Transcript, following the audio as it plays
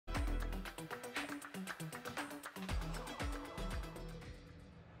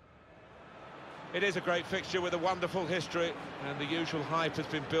It is a great fixture with a wonderful history, and the usual hype has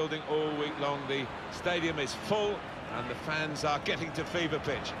been building all week long. The stadium is full and the fans are getting to fever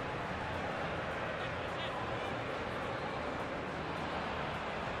pitch.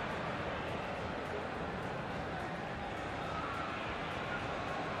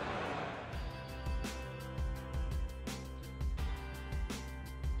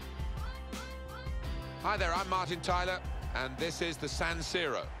 Hi there, I'm Martin Tyler, and this is the San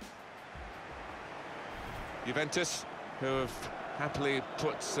Siro. Juventus, who have happily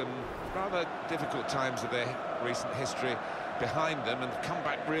put some rather difficult times of their recent history behind them and come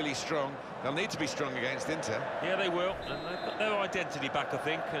back really strong. They'll need to be strong against Inter. Yeah, they will, and they've got their identity back, I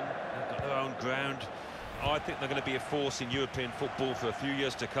think, and they've got their own ground. I think they're going to be a force in European football for a few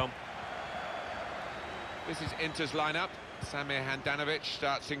years to come. This is Inter's lineup. Samir Handanovic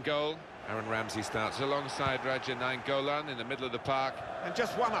starts in goal. Aaron Ramsey starts alongside Raja Nainggolan in the middle of the park. And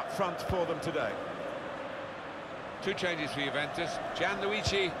just one up front for them today. Two changes for Juventus.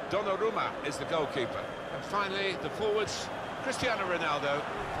 Gianluigi Donnarumma is the goalkeeper. And finally, the forwards, Cristiano Ronaldo,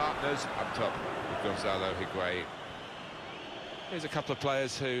 partners up top with Gonzalo Higuain. Here's a couple of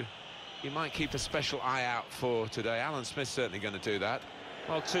players who you might keep a special eye out for today. Alan Smith's certainly going to do that.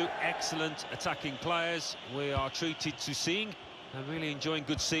 Well, two excellent attacking players we are treated to seeing. They're really enjoying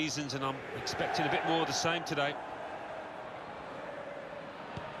good seasons, and I'm expecting a bit more of the same today.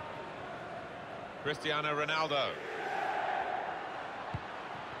 Cristiano Ronaldo.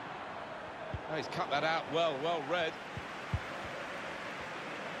 Oh, he's cut that out well read.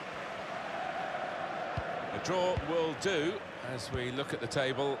 A draw will do as we look at the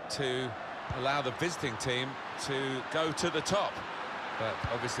table to allow the visiting team to go to the top. But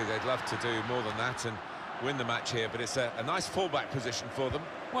obviously they'd love to do more than that and win the match here, but it's a nice fallback position for them.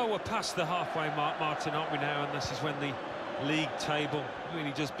 Well, we're past the halfway mark, Martin, aren't we now? And this is when the league table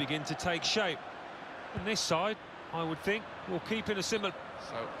really does begin to take shape. And this side, I would think, will keep in a similar...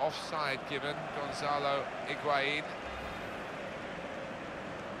 So offside given, Gonzalo Higuain.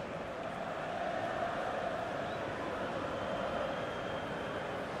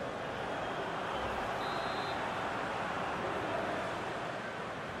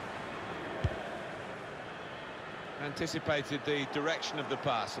 Anticipated the direction of the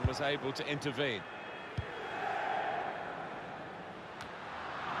pass and was able to intervene.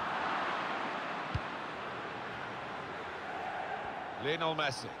 Lionel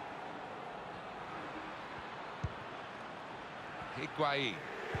Messi. Higuain.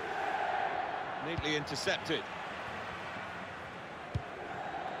 Neatly intercepted.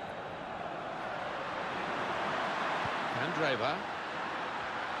 Candreva.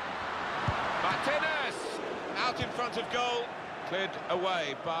 Martinez! Out in front of goal. Cleared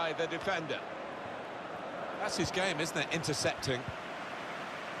away by the defender. That's his game, isn't it? Intercepting.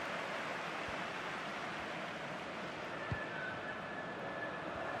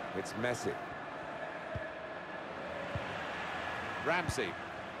 It's Messi. Ramsey.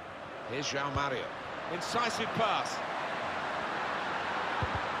 Here's João Mario. Incisive pass.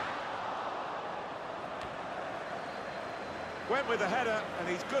 Went with the header, and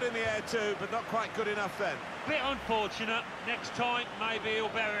he's good in the air too, but not quite good enough then. Bit unfortunate. Next time, maybe he'll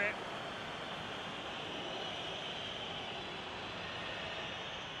bury it.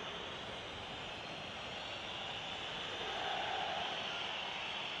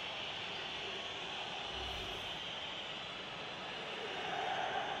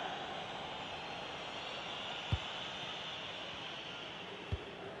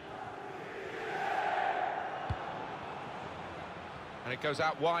 And it goes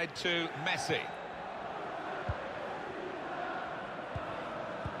out wide to Messi.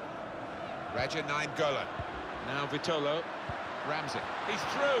 Raja Nainggolan. Now Vitolo. Ramsey. He's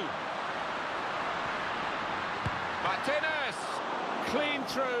through. Martinez. Clean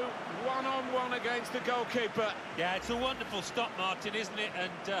through. One-on-one against the goalkeeper. Yeah, it's a wonderful stop, Martin, isn't it?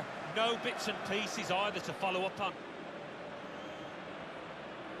 And no bits and pieces either to follow up on.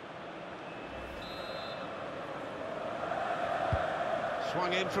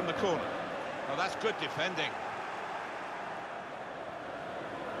 Swung in from the corner. Well, that's good defending.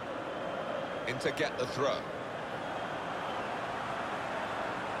 In to get the throw.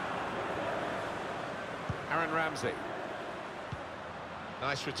 Aaron Ramsey.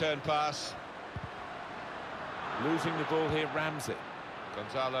 Nice return pass. Losing the ball here, Ramsey.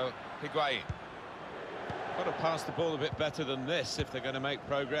 Gonzalo Higuain. Got to pass the ball a bit better than this if they're going to make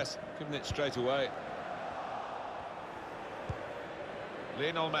progress. Giving it straight away.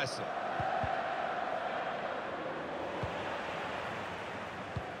 Lionel Messi.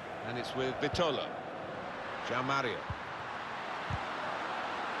 And it's with Vitolo. João Mario.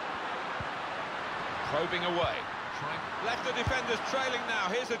 Probing away. Left the defenders trailing now.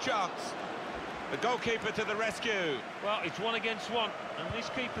 Here's a chance. The goalkeeper to the rescue. Well, it's 1 against 1, and this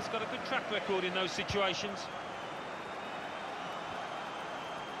keeper's got a good track record in those situations.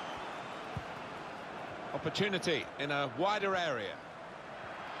 Opportunity in a wider area.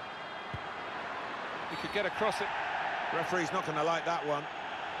 He could get across it. Referee's not going to like that one.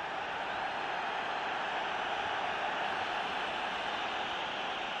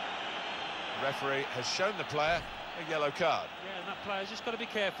 The referee has shown the player a yellow card. Yeah, and that player's just got to be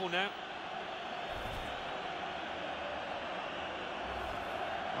careful now.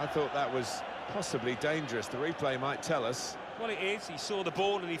 I thought that was possibly dangerous. The replay might tell us. Well, it is. He saw the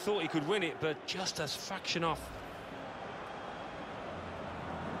ball and he thought he could win it, but just a fraction off.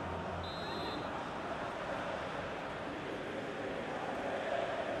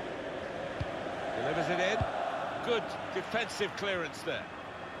 Delivers it in. Good defensive clearance there.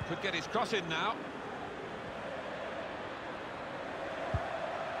 Could get his cross in now.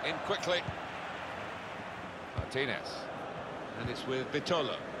 In quickly. Martinez. And it's with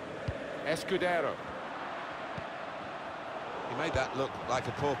Vitolo. Escudero. He made that look like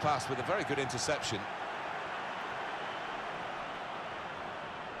a poor pass with a very good interception.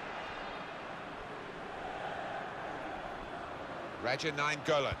 Raja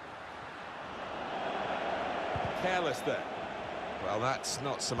Golan. Careless there. Well, that's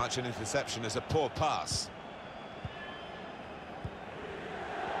not so much an interception as a poor pass.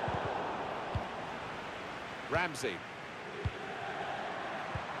 Ramsey.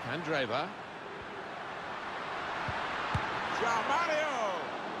 Candreva. João Mario!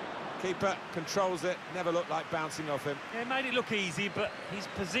 Keeper controls it, never looked like bouncing off him. Yeah, it made it look easy, but his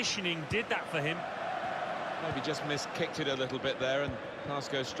positioning did that for him. Maybe just kicked it a little bit there, and pass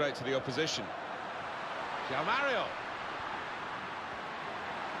goes straight to the opposition. João Mario!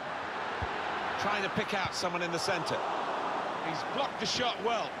 Trying to pick out someone in the centre. He's blocked the shot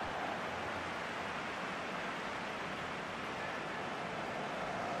well.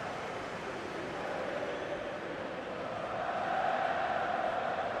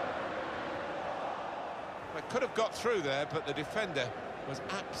 Could have got through there, but the defender was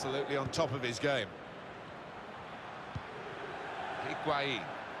absolutely on top of his game. Higuain.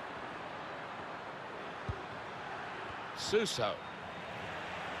 Suso.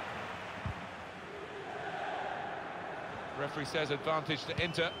 Referee says advantage to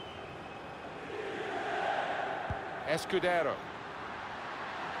Inter. Escudero.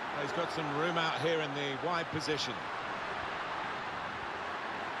 He's got some room out here in the wide position.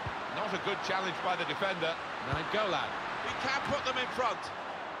 Not a good challenge by the defender. Golan. He can put them in front.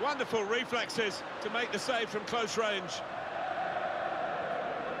 Wonderful reflexes to make the save from close range.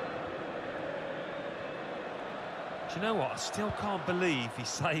 Do you know what? I still can't believe he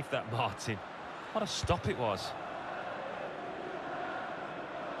saved that, Martin. What a stop it was.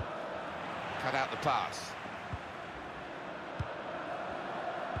 Cut out the pass.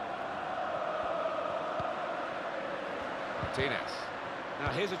 Martinez.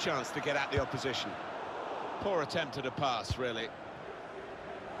 Now here's a chance to get at the opposition. Poor attempt at a pass, really.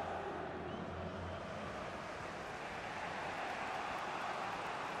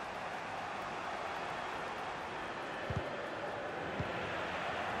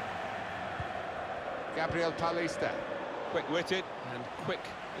 Gabriel Paulista. Quick-witted and quick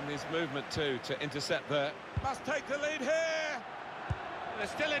in his movement too to intercept there. Must take the lead here. They're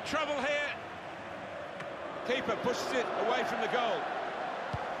still in trouble here. Keeper pushes it away from the goal.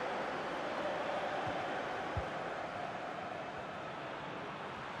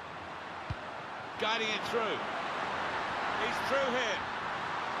 Guiding it through. He's through here.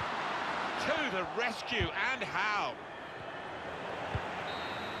 To the rescue, and how?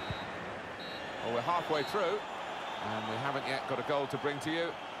 Well, we're halfway through, and we haven't yet got a goal to bring to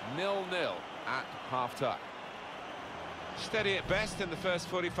you. 0-0 at half-time. Steady at best in the first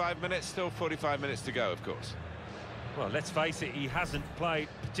 45 minutes, still 45 minutes to go, of course. Well, let's face it, he hasn't played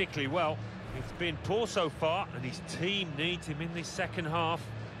particularly well. It's been poor so far, and his team needs him in this second half.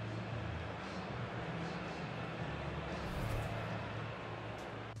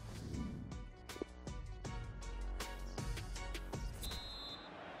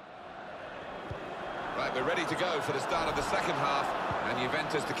 Right, we're ready to go for the start of the second half, and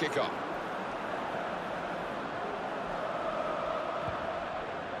Juventus to kick off.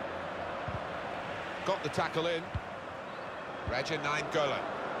 Got the tackle in. Raja Golan.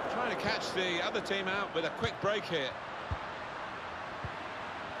 Trying to catch the other team out with a quick break here.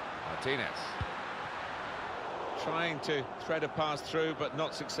 Martinez. Trying to thread a pass through, but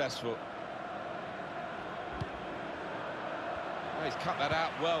not successful. Oh, he's cut that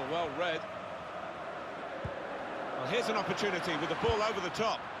out well read. Well, here's an opportunity with the ball over the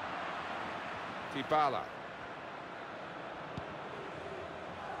top. Dybala.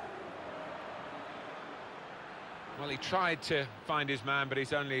 Well, he tried to find his man, but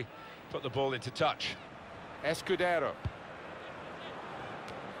he's only put the ball into touch. Escudero.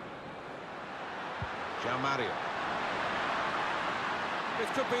 João Mario. This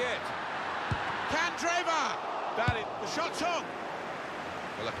could be it. Candreva! The shot's on!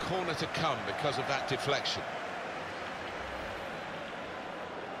 Well, a corner to come because of that deflection.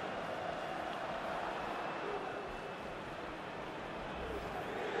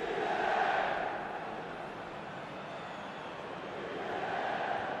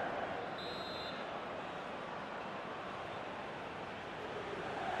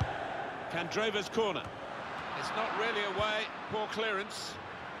 Candreva's corner. It's not really away, poor clearance.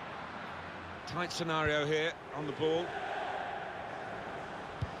 Tight scenario here on the ball.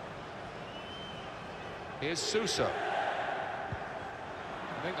 Here's Suso.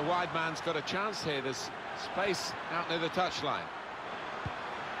 I think the wide man's got a chance here. There's space out near the touchline.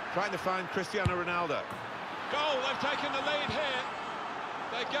 Trying to find Cristiano Ronaldo. Goal, they've taken the lead here.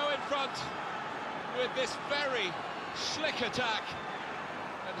 They go in front with this very slick attack.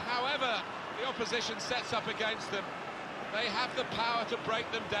 And however the opposition sets up against them, they have the power to break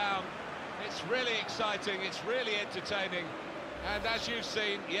them down. It's really exciting, it's really entertaining, and as you've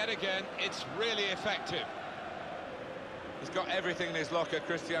seen, yet again, it's really effective. He's got everything in his locker,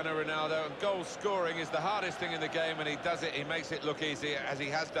 Cristiano Ronaldo, and goal scoring is the hardest thing in the game, and he does it, he makes it look easy, as he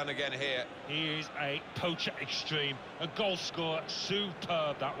has done again here. He is a poacher extreme, a goal scorer,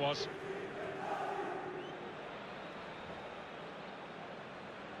 superb that was.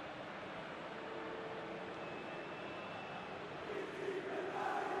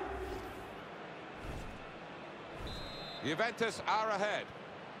 Juventus are ahead.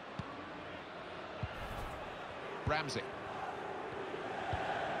 Ramsey.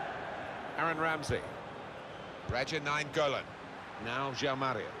 Aaron Ramsey. Raja 9 Golan. Now João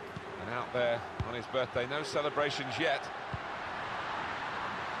Mario. And out there on his birthday, no celebrations yet.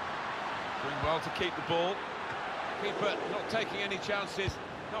 Doing well to keep the ball. Keeper not taking any chances,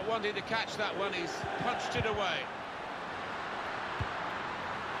 not wanting to catch that one, he's punched it away.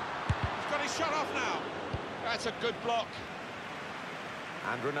 He's got his shot off now. That's a good block.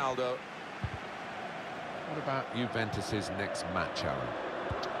 And Ronaldo. What about Juventus's next match, Aaron?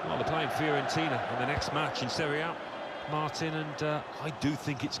 Well, they're playing Fiorentina in the next match in Serie A, Martin, and I do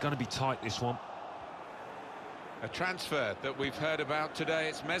think it's going to be tight, this one. A transfer that we've heard about today,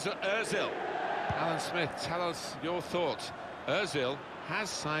 it's Mesut Ozil. Alan Smith, tell us your thoughts. Ozil has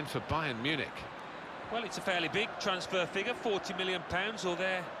signed for Bayern Munich. Well, it's a fairly big transfer figure, £40 million or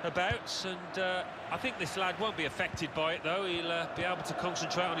thereabouts, and I think this lad won't be affected by it, though. He'll be able to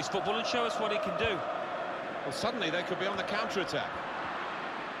concentrate on his football and show us what he can do. Well, suddenly they could be on the counter-attack.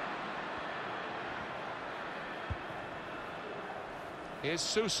 Here's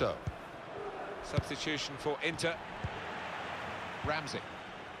Suso. Substitution for Inter. Ramsey.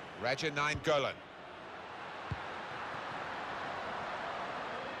 Raja 9 Golan.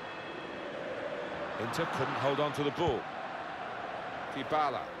 Inter couldn't hold on to the ball.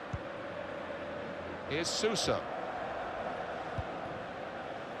 Dybala. Here's Suso.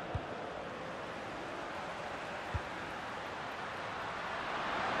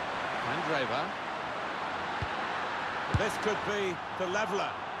 Candreva. This could be the leveller.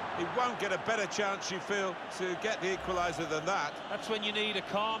 He won't get a better chance, you feel, to get the equaliser than that. That's when you need a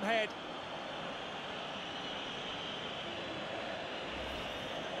calm head.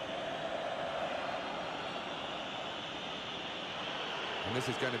 And this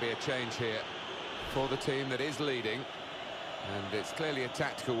is going to be a change here for the team that is leading. And it's clearly a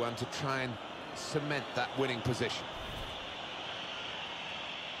tactical one to try and cement that winning position.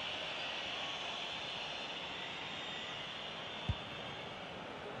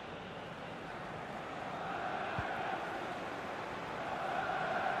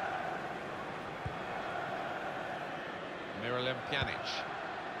 Miralem Pjanic.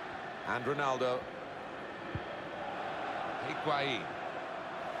 And Ronaldo. Higuain.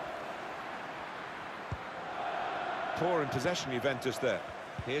 Poor in possession, Juventus there.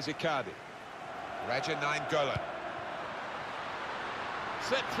 Here's Icardi. Raja 9 Golan.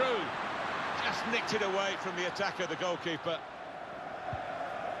 Slipped through. Just nicked it away from the attacker, the goalkeeper.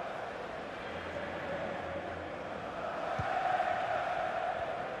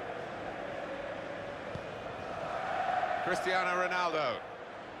 Cristiano Ronaldo.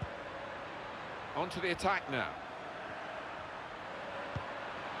 On to the attack now.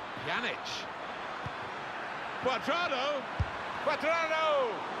 Pjanic. Quadrado!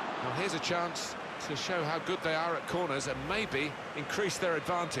 Now here's a chance to show how good they are at corners and maybe increase their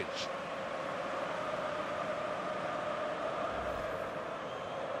advantage.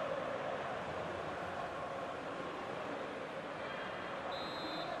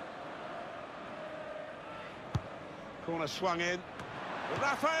 Corner swung in.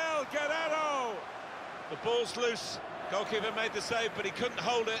 Rafael Guerrero! The ball's loose. Goalkeeper made the save, but he couldn't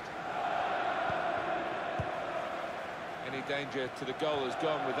hold it. Any danger to the goal has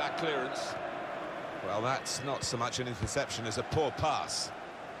gone with that clearance. Well, that's not so much an interception as a poor pass.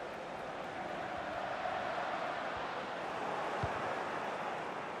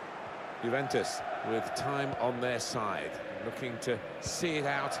 Juventus with time on their side, looking to see it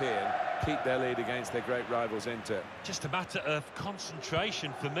out here and keep their lead against their great rivals Inter. Just a matter of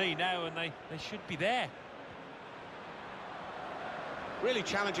concentration for me now, and they should be there. Really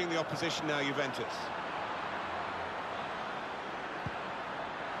challenging the opposition now, Juventus.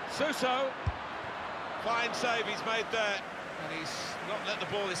 Suso. Fine save he's made there. And he's not let the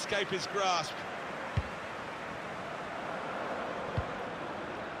ball escape his grasp.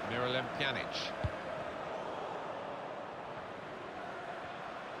 Miralem Pjanic.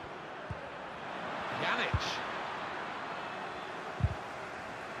 Pjanic.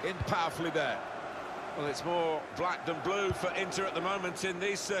 In powerfully there. Well, it's more black than blue for Inter at the moment in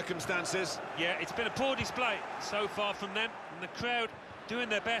these circumstances. Yeah, it's been a poor display so far from them, and the crowd doing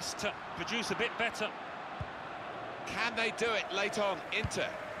their best to produce a bit better. Can they do it late on, Inter?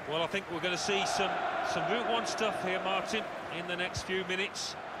 Well, I think we're going to see some Route 1 stuff here, Martin, in the next few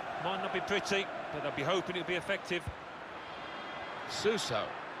minutes. Might not be pretty, but I'll be hoping it'll be effective. Suso.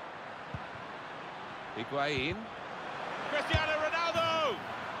 Higuain. Cristiano Ronaldo!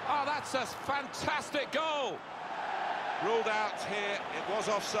 Oh, that's a fantastic goal! Ruled out here, it was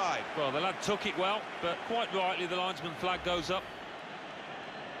offside. Well, the lad took it well, but quite rightly the linesman flag goes up.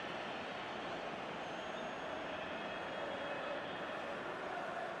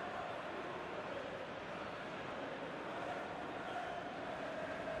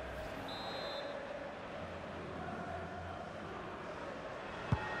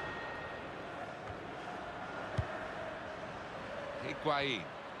 Higuain.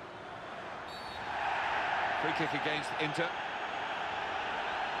 Free kick against Inter.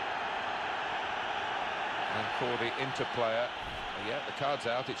 And for the Inter player, yeah, the card's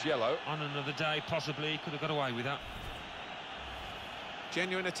out, it's yellow. On another day, possibly, he could have got away with that.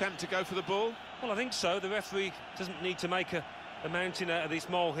 Genuine attempt to go for the ball? Well, I think so. The referee doesn't need to make a mountain out of this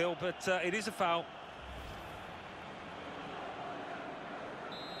molehill, but it is a foul.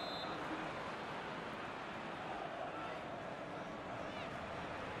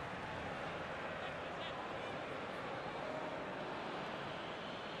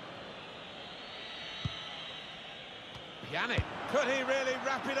 Pjanic. Could he really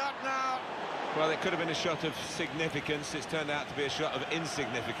wrap it up now? Well, it could have been a shot of significance. It's turned out to be a shot of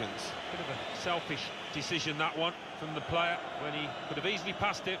insignificance. Bit of a selfish decision, that one, from the player, when he could have easily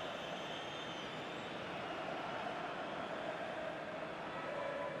passed it.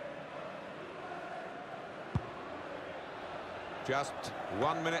 Just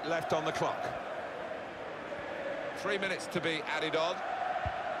 1 minute left on the clock. 3 minutes to be added on.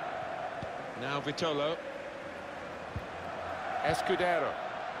 Now Vitolo. Escudero.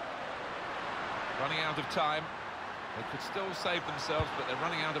 Running out of time. They could still save themselves, but they're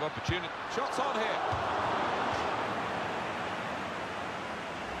running out of opportunity. Shots on here.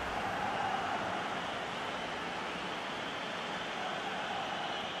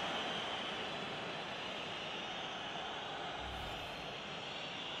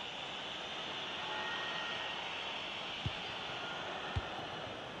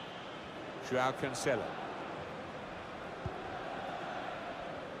 João Cancelo.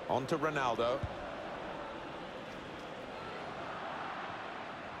 On to Ronaldo.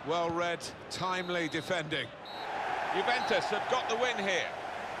 Well-read, timely defending. Juventus have got the win here.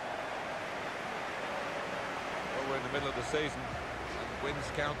 Well, we're in the middle of the season, and wins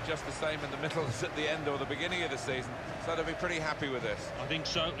count just the same in the middle as at the end or the beginning of the season, so they'll be pretty happy with this. I think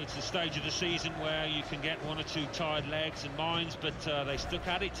so. It's the stage of the season where you can get one or two tired legs and minds, but they stuck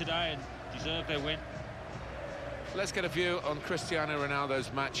at it today and deserve their win. Let's get a view on Cristiano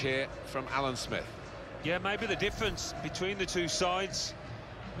Ronaldo's match here from Alan Smith. Yeah, maybe the difference between the two sides.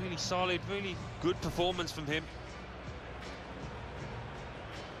 Really solid, really good performance from him.